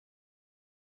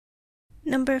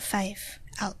Number 5.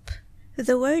 Alp.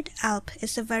 The word Alp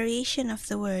is a variation of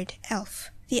the word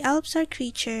elf. The Alps are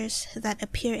creatures that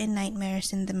appear in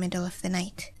nightmares in the middle of the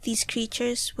night. These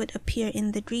creatures would appear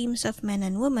in the dreams of men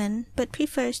and women, but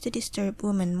prefers to disturb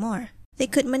women more. They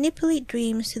could manipulate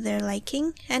dreams to their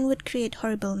liking and would create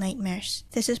horrible nightmares.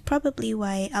 This is probably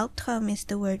why Albtraum is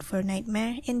the word for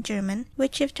nightmare in German,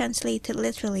 which if translated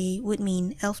literally would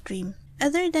mean elf dream.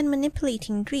 Other than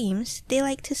manipulating dreams, they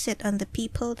like to sit on the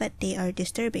people that they are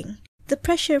disturbing. The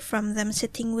pressure from them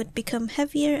sitting would become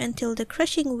heavier until the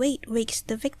crushing weight wakes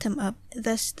the victim up.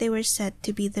 Thus, they were said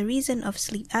to be the reason of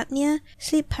sleep apnea,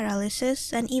 sleep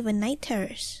paralysis, and even night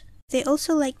terrors. They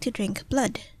also like to drink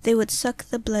blood. They would suck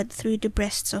the blood through the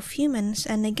breasts of humans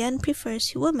and again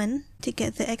prefers women to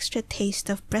get the extra taste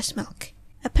of breast milk.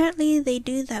 Apparently, they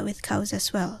do that with cows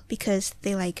as well, because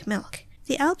they like milk.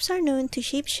 The Alps are known to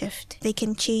shapeshift. They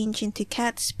can change into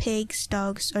cats, pigs,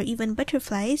 dogs, or even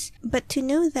butterflies, but to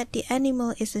know that the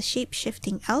animal is a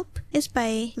shape-shifting Alp is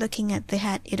by looking at the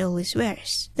hat it always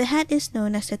wears. The hat is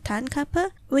known as a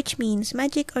Tarnkappe, which means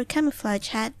magic or camouflage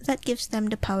hat that gives them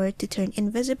the power to turn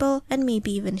invisible and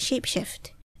maybe even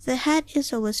shapeshift. The hat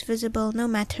is always visible no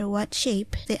matter what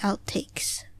shape the Alp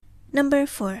takes. Number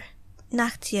 4.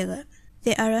 Nachtjäger.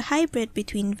 They are a hybrid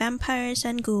between vampires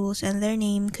and ghouls, and their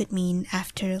name could mean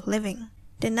after living.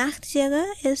 The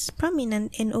Nachtjäger is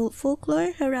prominent in old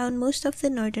folklore around most of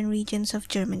the northern regions of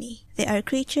Germany. They are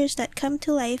creatures that come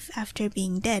to life after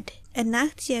being dead. A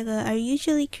Nachtjäger are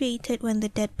usually created when the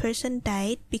dead person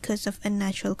died because of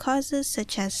unnatural causes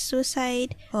such as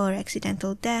suicide or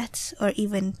accidental deaths or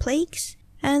even plagues,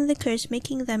 and the curse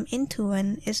making them into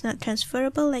one is not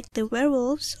transferable like the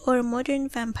werewolves or modern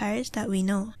vampires that we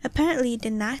know. Apparently, the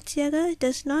Nachtjäger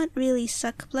does not really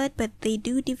suck blood, but they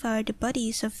do devour the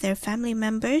bodies of their family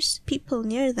members, people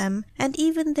near them, and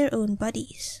even their own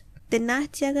bodies. The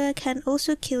Nachtjäger can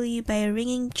also kill you by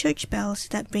ringing church bells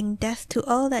that bring death to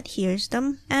all that hears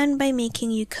them, and by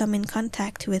making you come in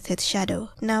contact with its shadow.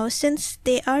 Now, since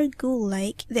they are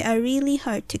ghoul-like, they are really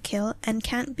hard to kill and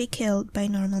can't be killed by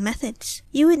normal methods.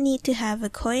 You would need to have a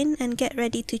coin and get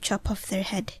ready to chop off their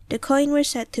head. The coin were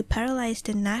said to paralyze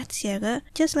the Nachtjäger,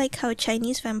 just like how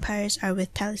Chinese vampires are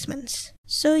with talismans.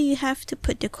 So you have to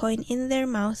put the coin in their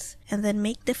mouth and then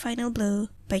make the final blow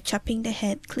by chopping the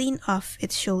head clean off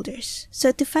its shoulders.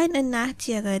 So to find a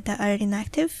Nachtjäger that are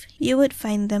inactive, you would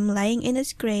find them lying in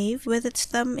its grave with its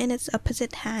thumb in its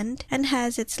opposite hand and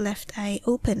has its left eye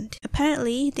opened.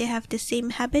 Apparently, they have the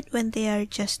same habit when they are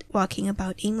just walking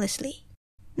about aimlessly.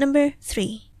 Number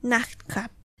 3. Nachtkrab.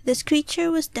 This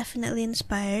creature was definitely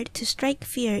inspired to strike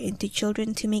fear into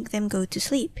children to make them go to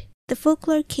sleep. The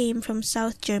folklore came from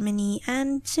South Germany,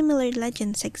 and similar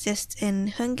legends exist in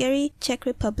Hungary, Czech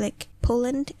Republic,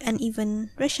 Poland, and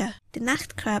even Russia. The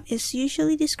Nachtkrab is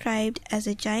usually described as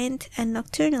a giant and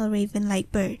nocturnal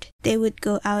raven-like bird. They would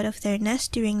go out of their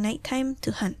nest during nighttime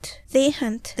to hunt. They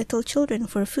hunt little children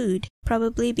for food,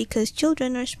 probably because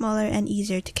children are smaller and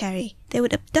easier to carry. They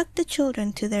would abduct the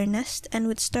children to their nest and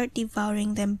would start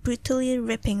devouring them, brutally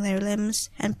ripping their limbs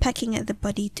and pecking at the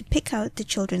body to pick out the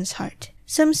children's heart.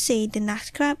 Some say the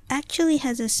Nachtkrab actually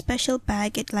has a special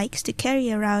bag it likes to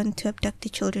carry around to abduct the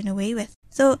children away with.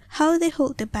 Though how they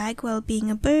hold the bag while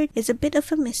being a bird is a bit of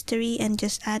a mystery and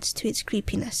just adds to its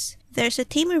creepiness. There's a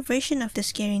tamer version of the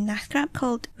scary Nachtkrab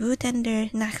called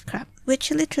Wütender Nachtkrab,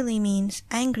 which literally means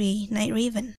angry night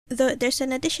raven. Though there's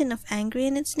an addition of angry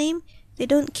in its name, they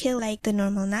don't kill like the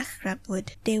normal Nachtkrab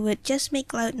would. They would just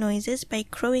make loud noises by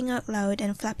crowing out loud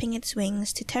and flapping its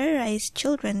wings to terrorize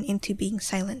children into being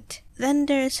silent. Then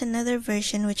there's another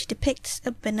version which depicts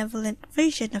a benevolent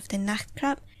version of the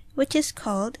Nachtkrab, which is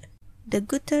called the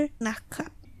Guter Nachtkrab,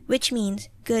 which means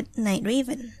good night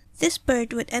raven. This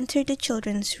bird would enter the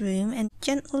children's room and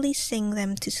gently sing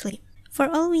them to sleep. For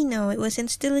all we know, it was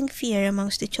instilling fear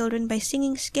amongst the children by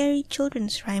singing scary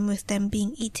children's rhyme with them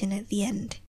being eaten at the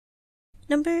end.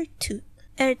 Number 2.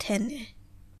 Erdhenne.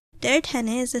 The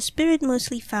Erdhenne is a spirit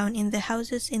mostly found in the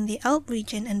houses in the Alp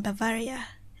region and Bavaria.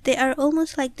 They are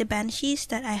almost like the banshees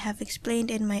that I have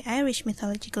explained in my Irish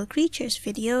mythological creatures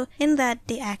video, in that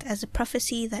they act as a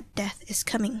prophecy that death is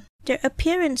coming. Their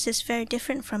appearance is very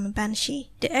different from a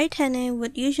banshee. The Erdhenne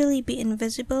would usually be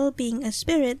invisible, being a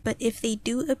spirit, but if they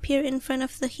do appear in front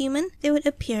of the human, they would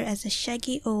appear as a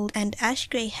shaggy old and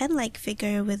ash-grey hen-like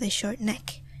figure with a short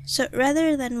neck. So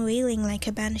rather than wailing like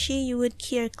a banshee, you would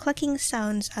hear clucking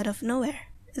sounds out of nowhere.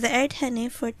 The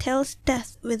Erdhenne foretells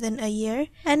death within a year,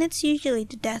 and it's usually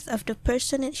the death of the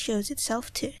person it shows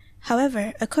itself to.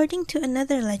 However, according to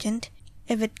another legend,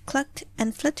 if it clucked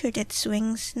and fluttered its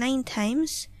wings 9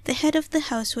 times, the head of the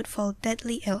house would fall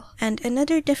deadly ill, and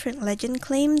another different legend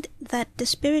claimed that the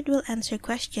spirit will answer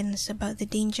questions about the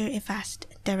danger if asked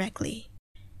directly.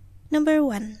 Number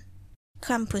 1.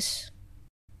 Krampus.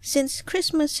 Since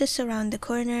Christmas is around the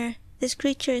corner, this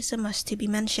creature is a must to be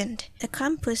mentioned. The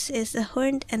Krampus is a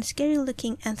horned and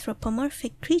scary-looking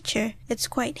anthropomorphic creature. It's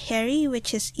quite hairy,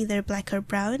 which is either black or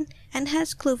brown, and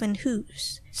has cloven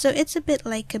hooves. So it's a bit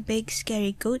like a big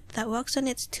scary goat that walks on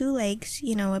its 2 legs,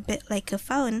 a bit like a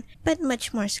faun, but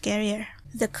much more scarier.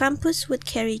 The Krampus would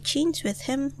carry chains with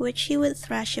him, which he would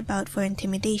thrash about for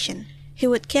intimidation. He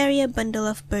would carry a bundle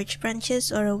of birch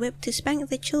branches or a whip to spank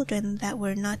the children that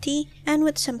were naughty, and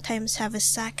would sometimes have a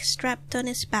sack strapped on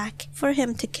his back for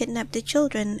him to kidnap the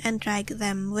children and drag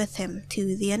them with him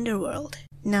to the underworld.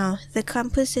 Now, the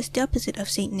Krampus is the opposite of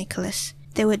St. Nicholas.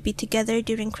 They would be together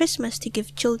during Christmas to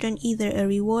give children either a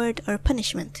reward or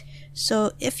punishment.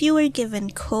 So, if you were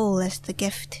given coal as the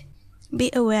gift,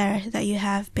 be aware that you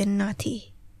have been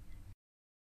naughty.